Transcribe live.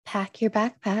Pack your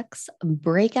backpacks,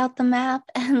 break out the map,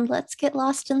 and let's get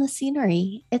lost in the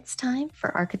scenery. It's time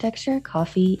for architecture,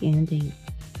 coffee, and ink.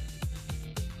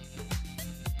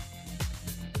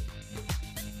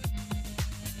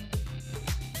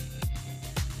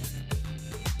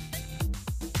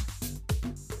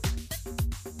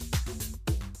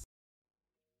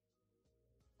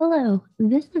 Hello,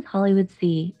 this is Hollywood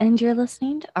C, and you're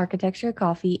listening to Architecture,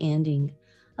 Coffee, and Ink,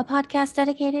 a podcast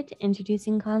dedicated to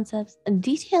introducing concepts,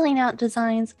 detailing out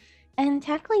designs, and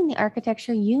tackling the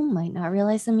architecture you might not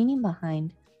realize the meaning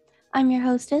behind. I'm your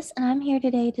hostess, and I'm here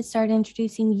today to start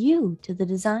introducing you to the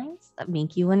designs that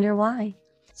make you wonder why.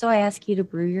 So I ask you to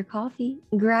brew your coffee,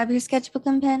 grab your sketchbook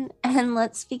and pen, and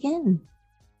let's begin.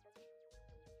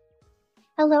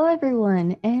 Hello,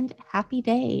 everyone, and happy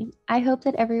day. I hope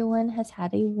that everyone has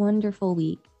had a wonderful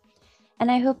week,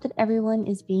 and I hope that everyone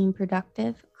is being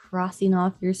productive, crossing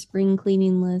off your spring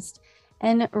cleaning list,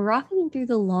 and rocking through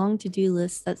the long to-do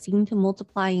lists that seem to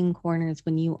multiply in corners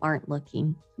when you aren't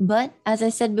looking. But as I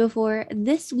said before,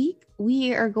 this week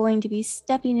we are going to be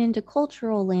stepping into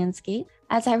cultural landscape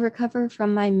as I recover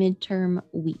from my midterm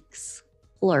weeks,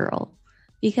 plural,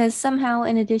 because somehow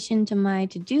in addition to my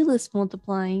to-do list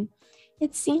multiplying,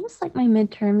 it seems like my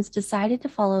midterms decided to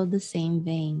follow the same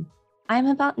vein. I'm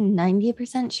about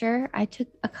 90% sure I took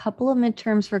a couple of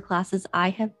midterms for classes I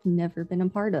have never been a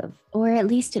part of, or at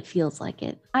least it feels like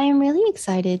it. I am really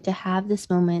excited to have this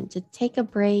moment to take a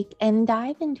break and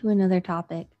dive into another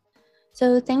topic.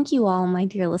 So thank you all, my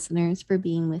dear listeners, for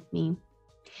being with me.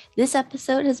 This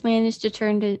episode has managed to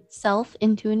turn itself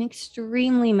into an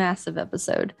extremely massive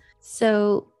episode.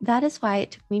 So that is why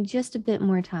it took me just a bit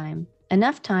more time.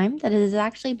 Enough time that it has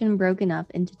actually been broken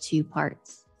up into 2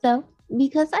 parts. So,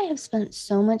 because I have spent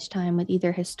so much time with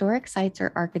either historic sites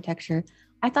or architecture,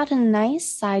 I thought a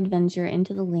nice side venture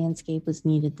into the landscape was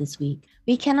needed this week.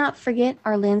 We cannot forget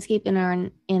our landscape and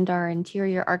our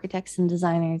interior architects and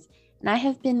designers, and I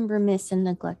have been remiss in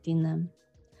neglecting them.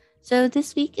 So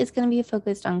this week is going to be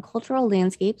focused on cultural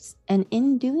landscapes, and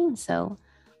in doing so,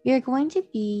 we are going to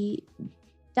be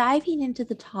diving into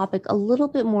the topic a little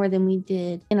bit more than we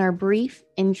did in our brief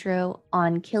intro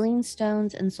on Killing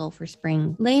Stones and Sulphur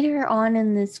Spring. Later on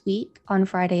in this week, on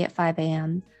Friday at 5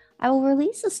 a.m., I will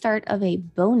release the start of a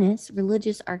bonus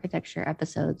religious architecture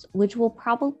episodes, which will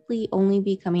probably only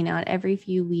be coming out every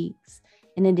few weeks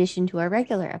in addition to our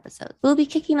regular episodes. We'll be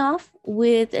kicking off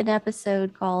with an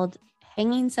episode called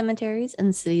Hanging Cemeteries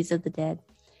and Cities of the Dead.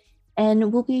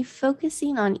 And we'll be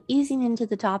focusing on easing into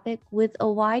the topic with a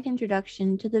wide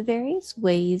introduction to the various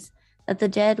ways that the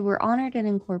dead were honored and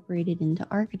incorporated into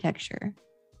architecture.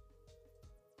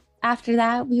 After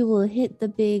that, we will hit the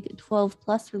big 12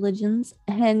 plus religions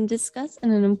and discuss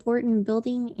an important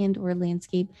building and or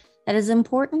landscape that is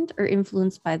important or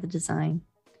influenced by the design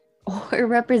or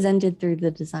represented through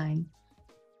the design.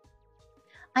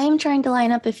 I am trying to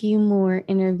line up a few more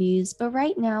interviews, but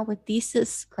right now with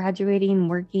thesis, graduating,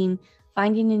 working,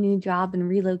 finding a new job, and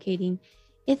relocating,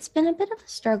 it's been a bit of a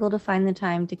struggle to find the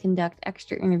time to conduct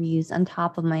extra interviews on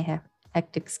top of my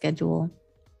hectic schedule.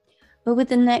 But with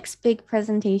the next big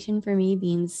presentation for me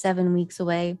being 7 weeks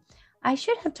away, I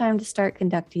should have time to start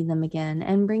conducting them again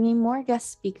and bringing more guest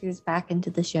speakers back into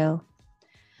the show.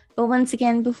 But once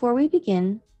again, before we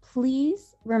begin,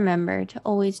 please remember to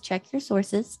always check your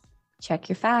sources, check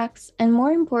your facts, and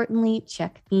more importantly,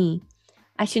 check me.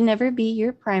 I should never be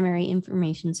your primary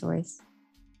information source.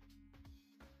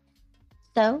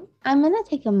 So I'm going to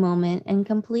take a moment and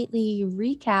completely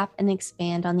recap and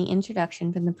expand on the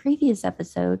introduction from the previous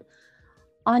episode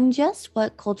on just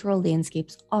what cultural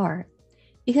landscapes are,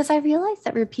 because I realized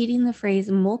that repeating the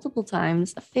phrase multiple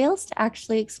times fails to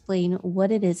actually explain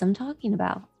what it is I'm talking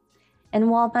about. And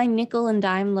while my nickel and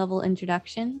dime level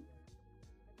introduction,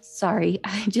 sorry,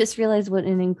 I just realized what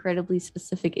an incredibly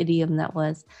specific idiom that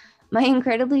was. My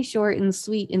incredibly short and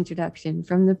sweet introduction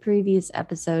from the previous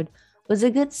episode was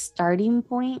a good starting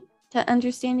point to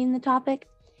understanding the topic.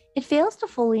 It fails to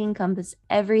fully encompass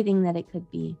everything that it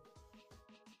could be.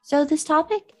 So this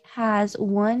topic has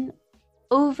one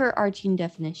overarching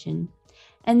definition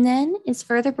and then is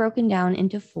further broken down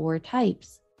into 4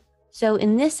 types. So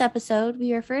in this episode,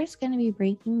 we are first going to be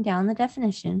breaking down the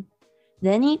definition,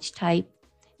 then each type,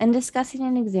 and discussing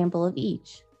an example of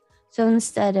each. So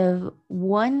instead of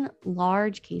one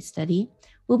large case study,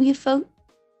 we'll be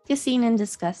focusing and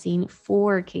discussing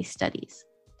 4 case studies,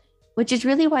 which is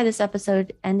really why this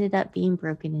episode ended up being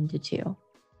broken into 2.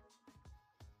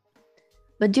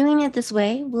 But doing it this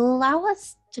way will allow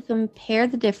us to compare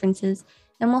the differences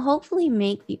and will hopefully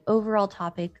make the overall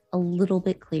topic a little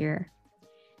bit clearer.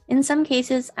 In some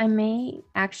cases, I may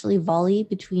actually volley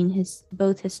between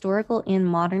both historical and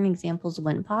modern examples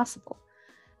when possible,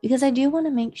 because I do want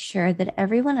to make sure that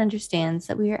everyone understands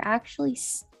that we are actually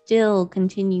still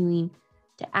continuing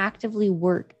to actively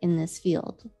work in this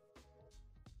field.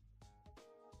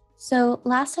 So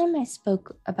last time I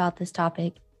spoke about this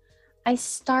topic, I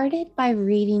started by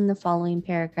reading the following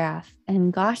paragraph,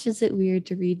 and gosh, is it weird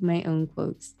to read my own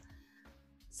quotes.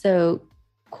 So,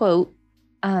 quote,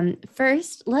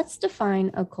 first, let's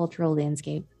define a cultural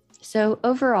landscape. So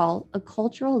overall, a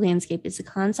cultural landscape is a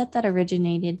concept that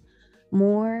originated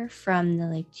more from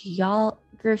the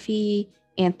geography,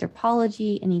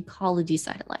 anthropology, and ecology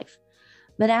side of life.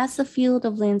 But as the field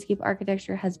of landscape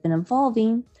architecture has been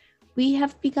evolving, we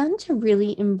have begun to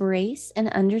really embrace and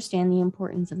understand the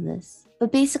importance of this.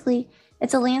 But basically,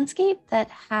 it's a landscape that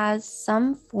has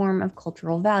some form of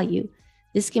cultural value.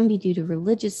 This can be due to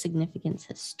religious significance,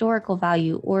 historical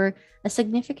value, or a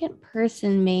significant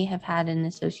person may have had an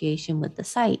association with the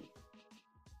site.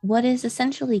 What is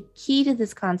essentially key to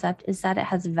this concept is that it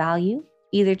has value,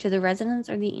 either to the residents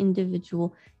or the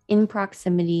individual in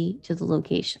proximity to the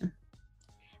location.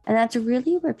 And that's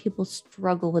really where people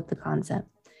struggle with the concept.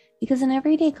 Because in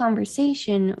everyday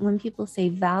conversation, when people say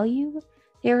value,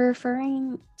 they're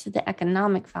referring to the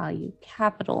economic value,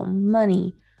 capital,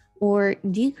 money, or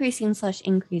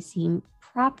decreasing/increasing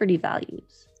property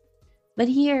values. But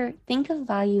here, think of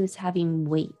value as having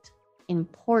weight,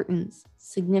 importance,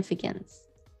 significance.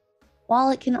 While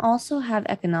it can also have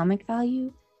economic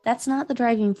value, that's not the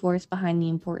driving force behind the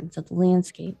importance of the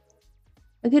landscape.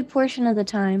 A good portion of the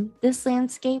time, this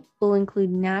landscape will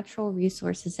include natural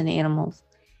resources and animals,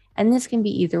 and this can be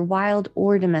either wild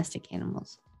or domestic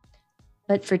animals.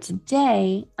 But for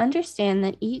today, understand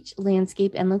that each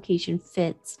landscape and location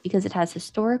fits because it has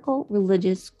historical,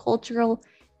 religious, cultural,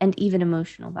 and even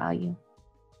emotional value.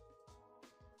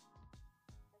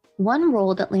 One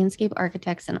role that landscape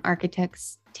architects and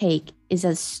architects take is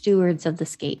as stewards of the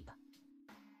scape.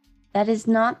 That is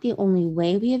not the only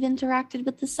way we have interacted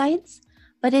with the sites,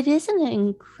 but it is an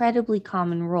incredibly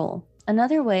common role.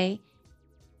 Another way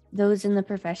those in the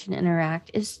profession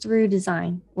interact is through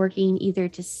design, working either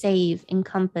to save,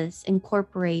 encompass,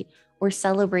 incorporate, or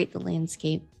celebrate the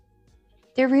landscape.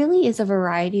 There really is a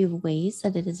variety of ways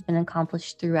that it has been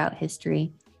accomplished throughout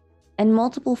history, and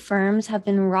multiple firms have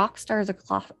been rock stars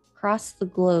across the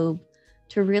globe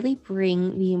to really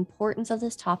bring the importance of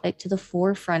this topic to the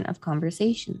forefront of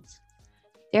conversations.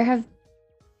 There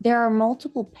are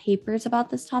multiple papers about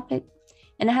this topic,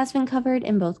 and it has been covered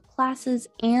in both classes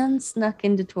and snuck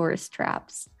into tourist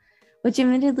traps, which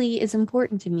admittedly is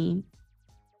important to me,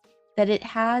 that it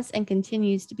has and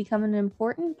continues to become an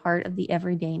important part of the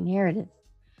everyday narrative.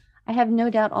 I have no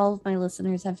doubt all of my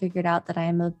listeners have figured out that I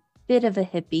am a bit of a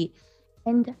hippie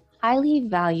and highly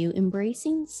value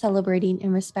embracing, celebrating,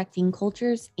 and respecting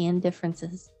cultures and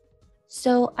differences.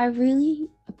 So I really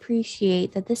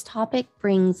appreciate that this topic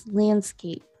brings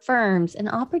landscape, firms, and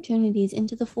opportunities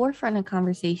into the forefront of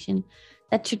conversation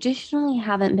that traditionally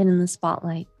haven't been in the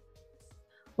spotlight.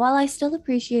 While I still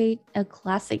appreciate a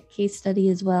classic case study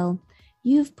as well,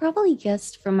 you've probably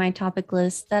guessed from my topic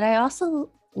list that I also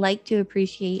like to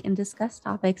appreciate and discuss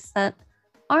topics that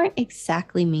aren't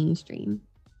exactly mainstream.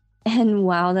 And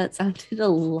wow, that sounded a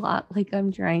lot like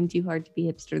I'm trying too hard to be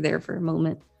hipster there for a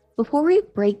moment. Before we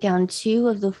break down 2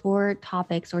 of the 4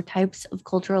 topics or types of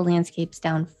cultural landscapes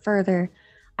down further,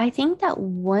 I think that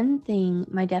one thing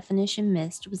my definition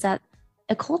missed was that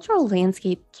a cultural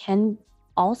landscape can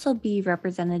also be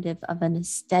representative of an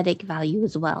aesthetic value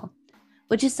as well,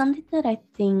 which is something that I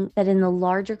think that in the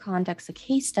larger context of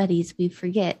case studies, we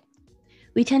forget.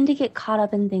 We tend to get caught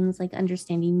up in things like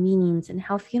understanding meanings and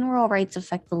how funeral rites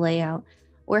affect the layout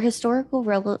or historical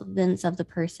relevance of the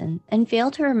person, and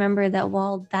fail to remember that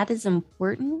while that is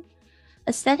important,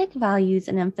 aesthetic values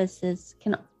and emphasis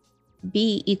can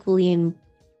be equally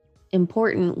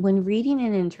important when reading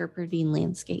and interpreting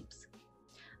landscapes.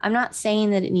 I'm not saying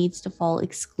that it needs to fall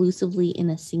exclusively in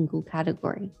a single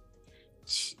category.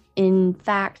 In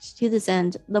fact, to this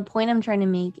end, the point I'm trying to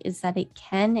make is that it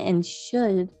can and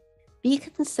should be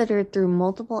considered through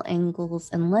multiple angles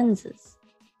and lenses.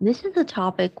 This is a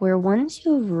topic where once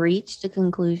you have reached a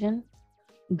conclusion,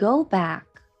 go back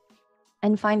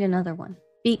and find another one.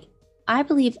 I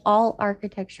believe all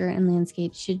architecture and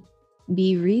landscape should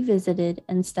be revisited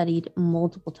and studied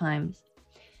multiple times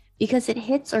because it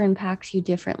hits or impacts you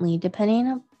differently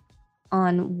depending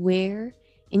on where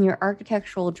in your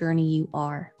architectural journey you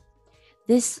are.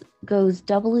 This goes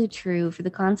doubly true for the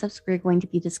concepts we're going to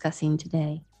be discussing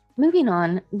today. Moving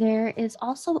on, there is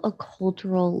also a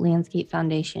cultural landscape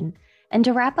foundation, And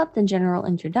to wrap up the general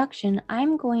introduction,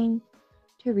 I'm going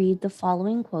to read the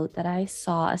following quote that I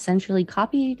saw essentially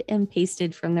copied and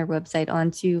pasted from their website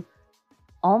onto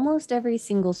almost every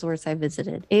single source I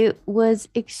visited. It was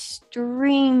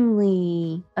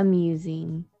extremely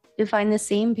amusing to find the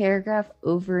same paragraph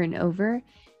over and over.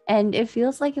 And it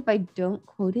feels like if I don't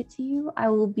quote it to you, I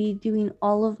will be doing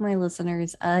all of my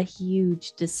listeners a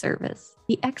huge disservice.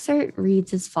 The excerpt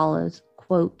reads as follows,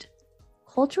 quote,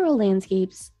 "Cultural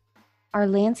landscapes are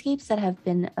landscapes that have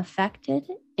been affected,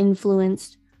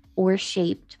 influenced, or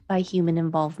shaped by human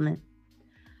involvement.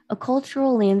 A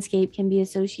cultural landscape can be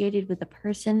associated with a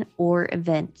person or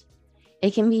event.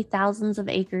 It can be thousands of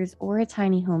acres or a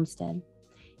tiny homestead.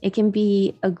 It can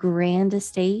be a grand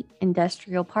estate,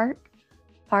 industrial park,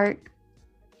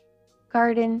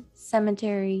 garden,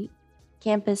 cemetery,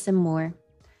 campus, and more.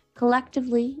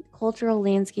 Collectively, cultural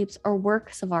landscapes are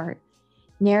works of art,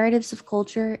 narratives of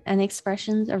culture, and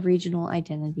expressions of regional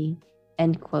identity,"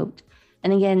 end quote.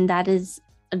 And again, that is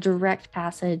a direct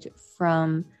passage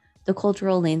from the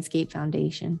Cultural Landscape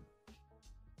Foundation.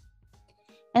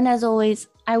 And as always,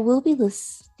 I will be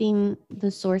listing the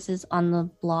sources on the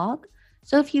blog.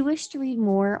 So if you wish to read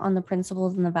more on the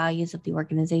principles and the values of the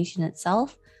organization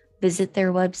itself, visit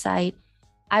their website.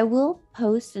 I will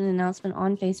post an announcement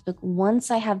on Facebook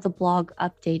once I have the blog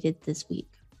updated this week.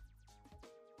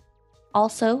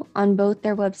 Also, on both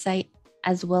their website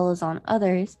as well as on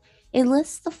others, it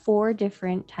lists the 4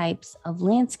 different types of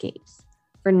landscapes: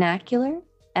 vernacular,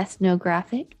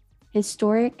 ethnographic,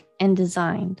 historic, and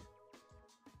designed.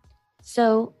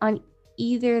 So on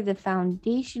either the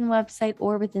foundation website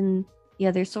or within the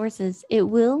other sources, it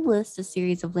will list a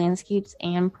series of landscapes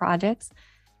and projects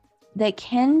that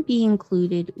can be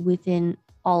included within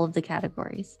all of the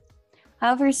categories.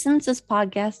 However, since this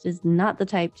podcast is not the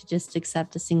type to just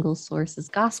accept a single source as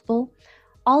gospel,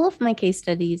 all of my case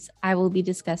studies I will be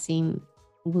discussing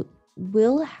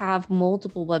will have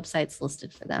multiple websites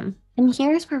listed for them. And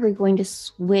here's where we're going to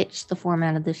switch the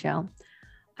format of the show.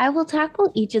 I will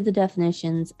tackle each of the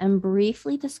definitions and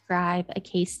briefly describe a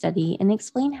case study and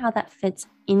explain how that fits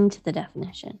into the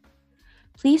definition.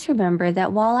 Please remember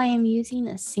that while I am using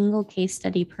a single case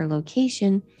study per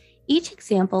location, each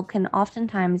example can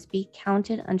oftentimes be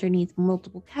counted underneath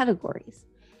multiple categories,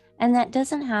 and that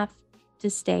doesn't have to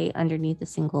stay underneath a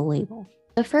single label.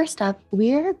 So first up,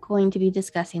 we're going to be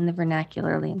discussing the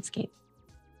vernacular landscape.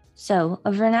 So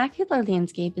a vernacular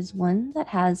landscape is one that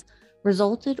has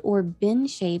resulted or been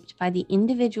shaped by the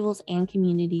individuals and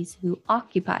communities who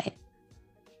occupy it.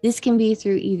 This can be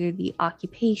through either the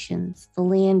occupations, the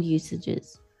land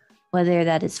usages, whether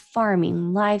that is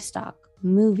farming, livestock,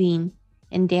 moving,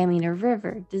 and damming a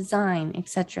river, design,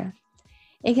 etc.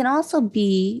 It can also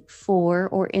be for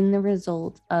or in the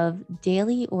result of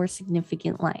daily or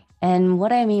significant life. And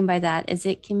what I mean by that is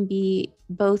it can be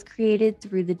both created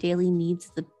through the daily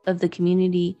needs of the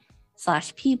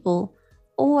community/people,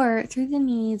 or through the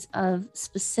needs of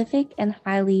specific and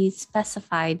highly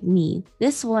specified needs.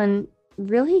 This one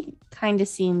really kind of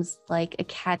seems like a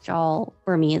catch-all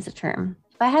for me as a term.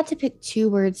 If I had to pick 2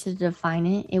 words to define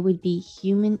it, it would be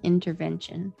human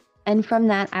intervention. And from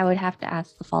that, I would have to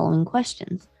ask the following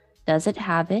questions. Does it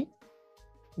have it?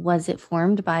 Was it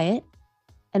formed by it?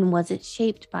 And was it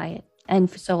shaped by it? And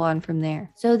so on from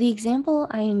there. So the example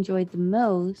I enjoyed the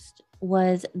most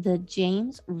was the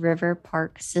James River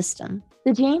Park System.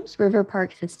 The James River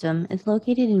Park System is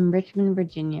located in Richmond,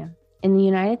 Virginia, in the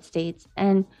United States,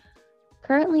 and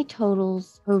currently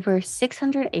totals over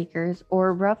 600 acres,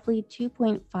 or roughly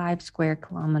 2.5 square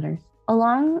kilometers.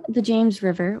 Along the James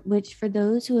River, which for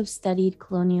those who have studied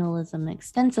colonialism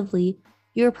extensively,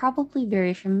 you are probably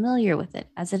very familiar with it,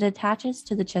 as it attaches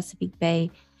to the Chesapeake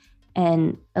Bay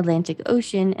and Atlantic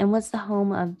Ocean and was the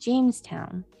home of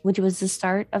Jamestown, which was the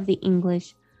start of the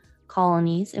English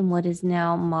colonies in what is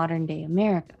now modern-day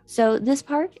America. So this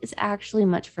park is actually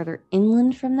much further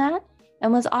inland from that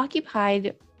and was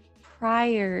occupied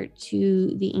prior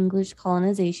to the English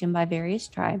colonization by various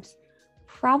tribes,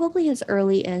 probably as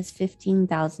early as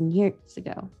 15,000 years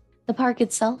ago. The park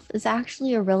itself is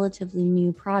actually a relatively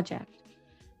new project,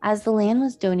 as the land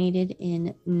was donated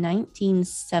in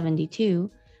 1972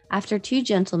 after 2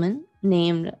 gentlemen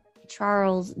named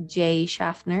Charles J.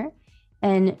 Schaffner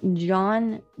and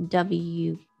John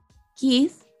W.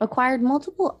 Keith acquired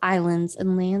multiple islands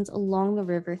and lands along the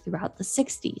river throughout the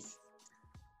 60s.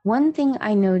 One thing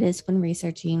I noticed when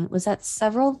researching was that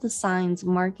several of the signs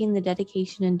marking the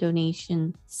dedication and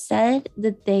donation said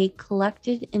that they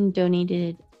collected and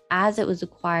donated as it was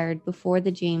acquired before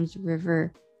the James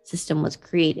River system was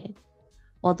created,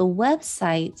 while the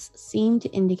websites seemed to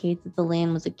indicate that the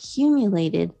land was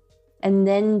accumulated and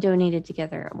then donated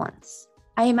together at once.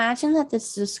 I imagine that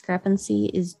this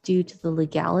discrepancy is due to the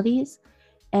legalities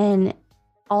and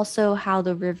also how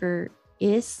the river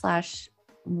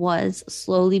was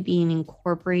slowly being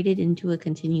incorporated into a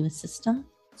continuous system.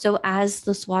 So as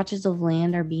the swatches of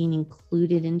land are being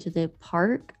included into the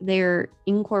park, they're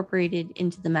incorporated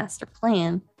into the master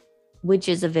plan, which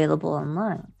is available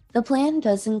online. The plan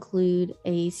does include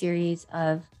a series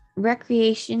of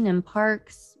recreation and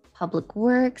parks, public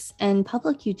works, and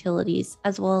public utilities,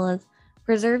 as well as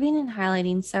preserving and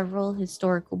highlighting several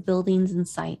historical buildings and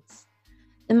sites.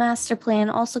 The master plan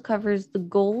also covers the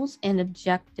goals and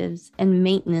objectives and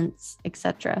maintenance,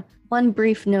 etc. One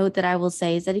brief note that I will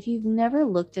say is that if you've never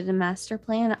looked at a master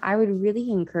plan, I would really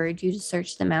encourage you to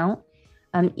search them out,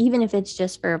 even if it's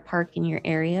just for a park in your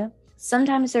area.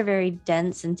 Sometimes they're very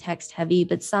dense and text heavy,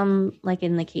 but some, like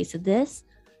in the case of this,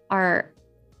 are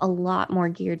a lot more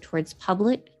geared towards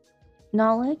public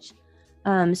knowledge.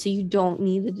 So you don't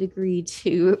need a degree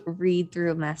to read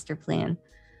through a master plan.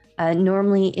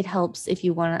 Normally, it helps if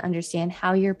you want to understand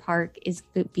how your park is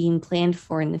being planned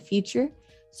for in the future.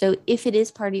 So if it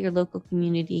is part of your local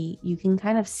community, you can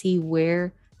kind of see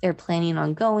where they're planning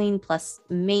on going, plus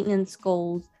maintenance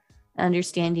goals,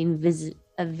 understanding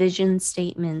vision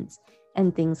statements,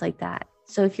 and things like that.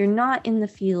 So if you're not in the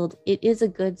field, it is a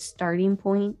good starting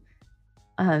point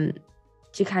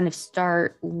to kind of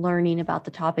start learning about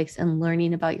the topics and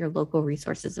learning about your local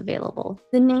resources available.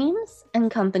 The names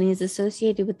and companies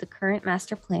associated with the current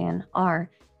master plan are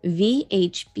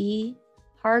VHB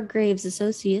Hargraves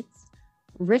Associates,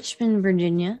 Richmond,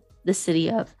 Virginia, the city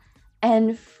of,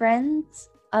 and Friends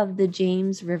of the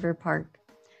James River Park.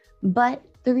 But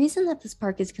the reason that this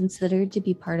park is considered to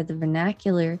be part of the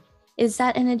vernacular is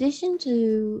that in addition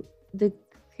to the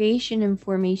creation and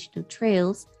formation of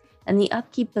trails, and the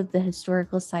upkeep of the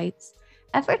historical sites,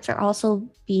 efforts are also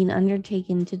being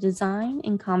undertaken to design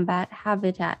and combat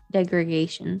habitat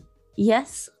degradation.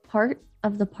 Yes, part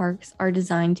of the parks are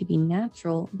designed to be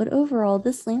natural, but overall,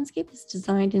 this landscape is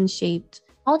designed and shaped.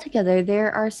 Altogether,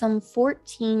 there are some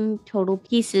 14 total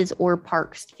pieces or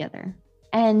parks together,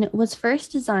 and was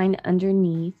first designed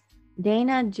underneath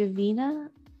Dana Javina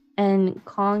and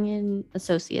Kongen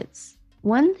Associates.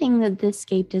 One thing that this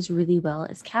scape does really well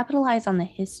is capitalize on the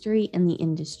history and the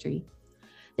industry.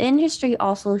 The industry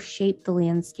also shaped the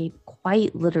landscape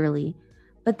quite literally,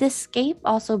 but this scape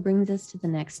also brings us to the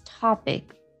next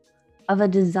topic of a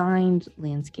designed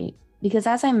landscape. Because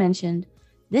as I mentioned,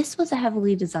 this was a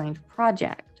heavily designed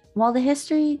project. While the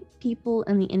history, people,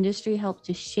 and the industry helped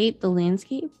to shape the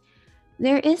landscape,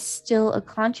 there is still a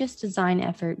conscious design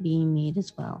effort being made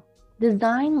as well.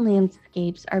 Design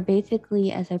landscapes are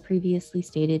basically, as I previously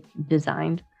stated,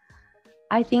 designed.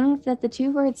 I think that the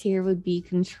two words here would be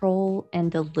control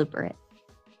and deliberate.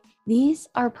 These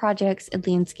are projects and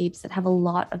landscapes that have a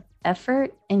lot of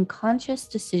effort and conscious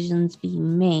decisions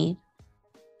being made.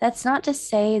 That's not to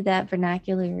say that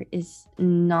vernacular is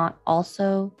not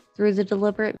also through the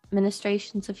deliberate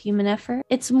ministrations of human effort.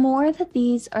 It's more that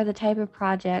these are the type of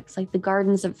projects like the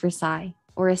Gardens of Versailles,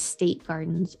 or estate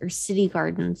gardens, or city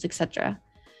gardens, etc.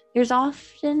 There's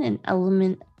often an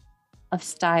element of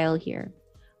style here,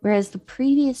 whereas the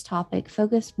previous topic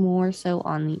focused more so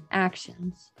on the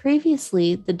actions.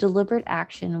 Previously, the deliberate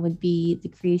action would be the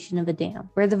creation of a dam,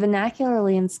 where the vernacular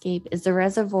landscape is the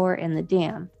reservoir and the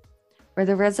dam, where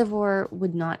the reservoir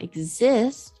would not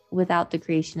exist without the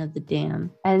creation of the dam,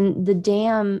 and the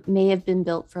dam may have been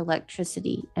built for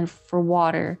electricity and for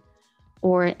water,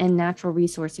 and natural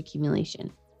resource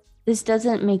accumulation. This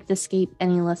doesn't make the scape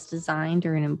any less designed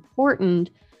or important,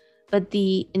 but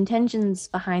the intentions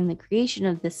behind the creation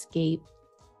of this scape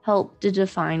help to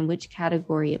define which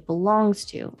category it belongs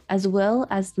to, as well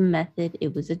as the method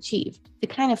it was achieved. To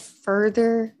kind of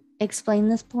further explain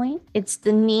this point, it's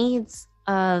the needs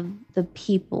of the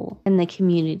people and the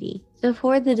community. So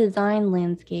for the design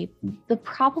landscape, the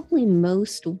probably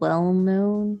most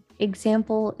well-known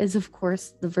example is, of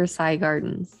course, the Versailles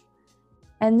Gardens.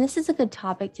 And this is a good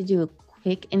topic to do a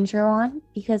quick intro on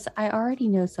because I already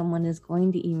know someone is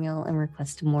going to email and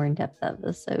request a more in-depth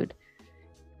episode.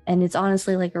 And it's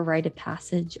honestly like a rite of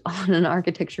passage on an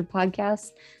architecture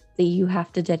podcast that you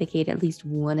have to dedicate at least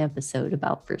one episode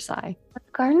about Versailles. The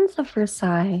Gardens of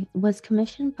Versailles was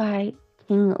commissioned by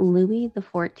King Louis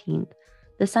XIV,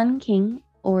 the Sun King,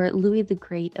 or Louis the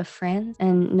Great of France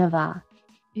and Navarre,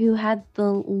 who had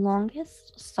the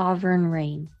longest sovereign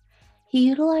reign. He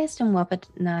utilized and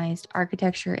weaponized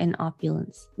architecture and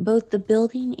opulence. Both the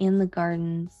building and the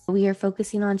gardens we are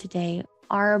focusing on today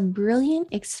are a brilliant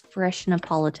expression of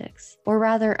politics, or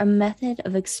rather a method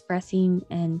of expressing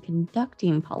and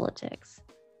conducting politics.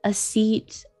 A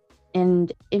seat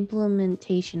and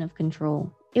implementation of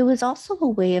control. It was also a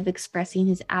way of expressing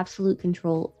his absolute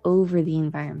control over the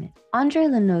environment.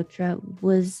 André Le Nôtre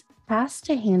was tasked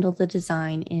to handle the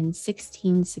design in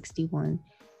 1661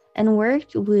 and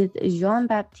worked with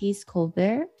Jean-Baptiste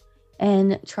Colbert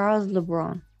and Charles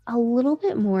Lebrun. A little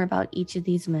bit more about each of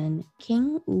these men.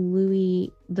 King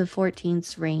Louis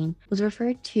XIV's reign was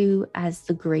referred to as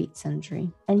the Great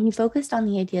Century, and he focused on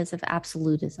the ideas of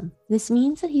absolutism. This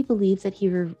means that he believed that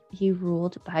he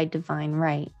ruled by divine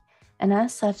right, and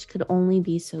as such could only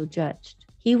be so judged.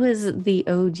 He was the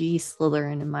OG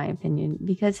Slytherin, in my opinion,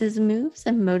 because his moves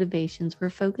and motivations were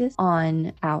focused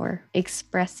on power,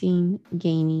 expressing,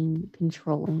 gaining,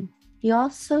 controlling. He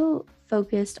also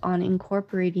focused on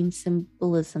incorporating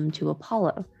symbolism to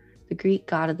Apollo, the Greek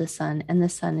god of the sun, and the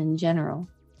sun in general.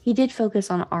 He did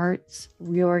focus on arts,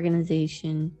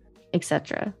 reorganization,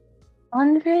 etc.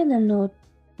 André Le Nôtre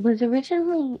was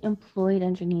originally employed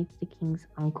underneath the king's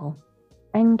uncle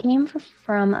and came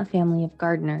from a family of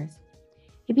gardeners.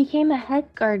 He became a head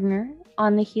gardener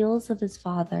on the heels of his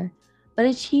father, but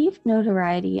achieved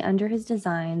notoriety under his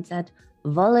designs at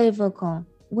Vaux-le-Vicomte.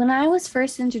 When I was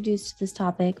first introduced to this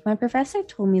topic, my professor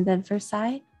told me that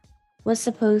Versailles was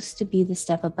supposed to be the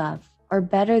step above, or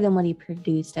better than what he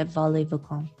produced at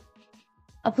Vaux-le-Vicomte.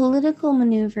 A political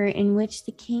maneuver in which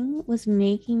the king was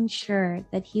making sure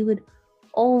that he would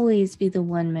always be the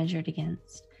one measured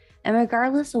against, and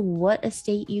regardless of what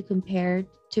estate you compared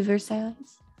to Versailles,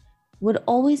 would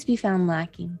always be found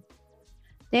lacking.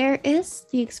 There is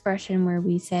the expression where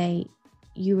we say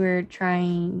you are,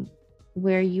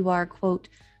 quote,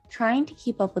 trying to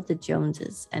keep up with the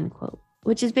Joneses, end quote,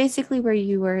 which is basically where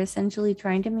you are essentially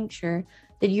trying to make sure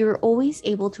that you're always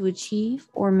able to achieve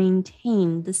or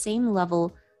maintain the same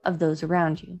level of those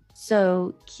around you.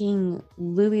 So King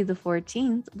Louis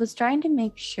XIV was trying to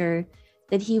make sure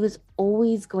that he was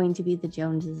always going to be the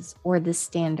Joneses or the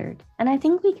standard. And I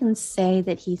think we can say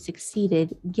that he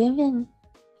succeeded given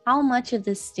how much of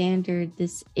the standard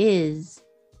this is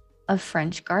of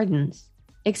French gardens,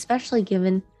 especially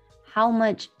given how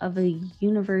much of a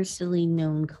universally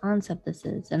known concept this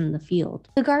is in the field.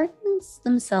 The gardens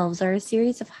themselves are a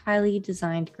series of highly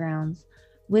designed grounds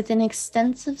with an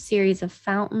extensive series of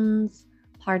fountains,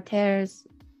 parterres,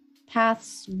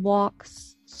 paths,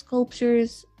 walks,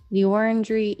 sculptures, the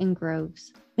orangery, and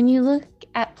groves. When you look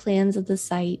at plans of the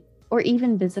site or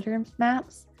even visitor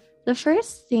maps, the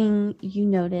first thing you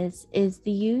notice is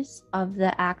the use of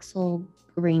the axle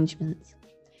arrangements.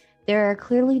 There are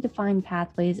clearly defined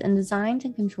pathways and designed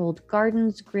and controlled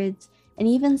gardens, grids, and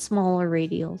even smaller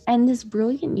radials. And this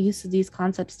brilliant use of these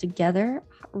concepts together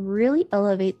really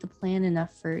elevate the plan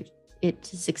enough for it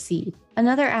to succeed.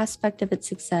 Another aspect of its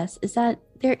success is that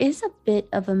there is a bit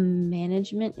of a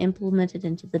management implemented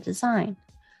into the design.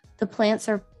 The plants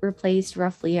are replaced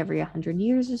roughly every 100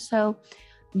 years or so,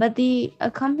 but the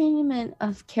accompaniment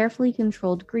of carefully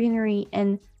controlled greenery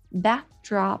and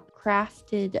backdrop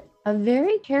crafted a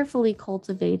very carefully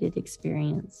cultivated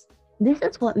experience. This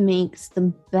is what makes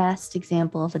the best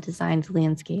example of a designed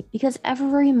landscape, because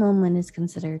every moment is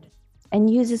considered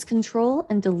and uses control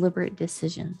and deliberate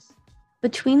decisions.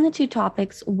 Between the two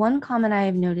topics, one comment I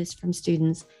have noticed from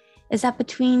students is that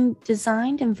between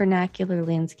designed and vernacular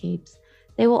landscapes,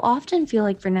 they will often feel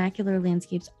like vernacular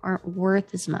landscapes aren't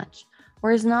worth as much,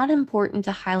 or is not important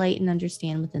to highlight and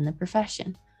understand within the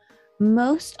profession.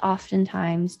 Most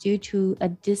oftentimes due to a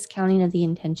discounting of the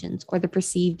intentions or the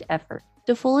perceived effort.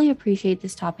 To fully appreciate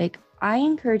this topic, I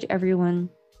encourage everyone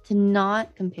to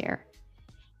not compare.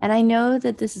 And I know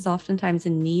that this is oftentimes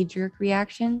a knee-jerk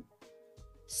reaction.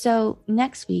 So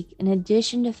next week, in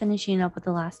addition to finishing up with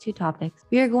the last two topics,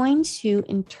 we are going to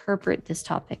interpret this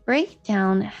topic, break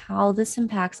down how this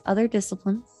impacts other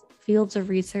disciplines, fields of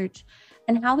research,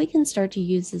 and how we can start to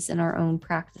use this in our own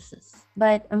practices.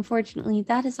 But unfortunately,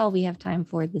 that is all we have time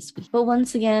for this week. But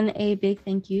once again, a big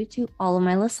thank you to all of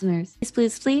my listeners.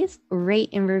 Please rate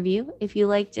and review. If you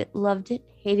liked it, loved it,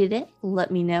 hated it, let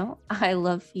me know. I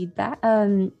love feedback.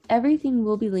 Everything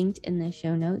will be linked in the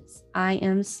show notes. I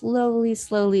am slowly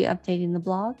updating the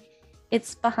blog.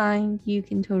 It's behind. You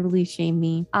can totally shame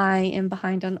me. I am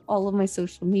behind on all of my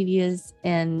social medias,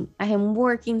 and I am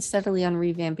working steadily on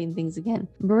revamping things again,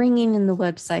 bringing in the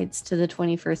websites to the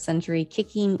 21st century,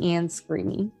 kicking and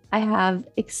screaming. I have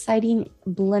exciting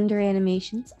Blender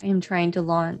animations I am trying to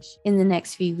launch in the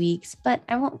next few weeks, but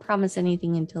I won't promise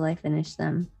anything until I finish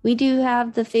them. We do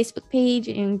have the Facebook page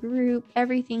and group,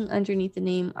 everything underneath the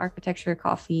name Architecture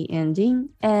Coffee and Ding,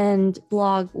 and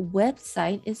blog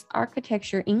website is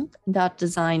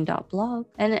architectureinc.design.blog,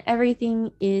 and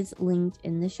everything is linked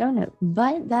in the show notes.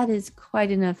 But that is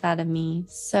quite enough out of me.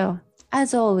 So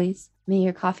As always, may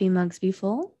your coffee mugs be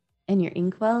full and your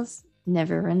inkwells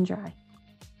never run dry.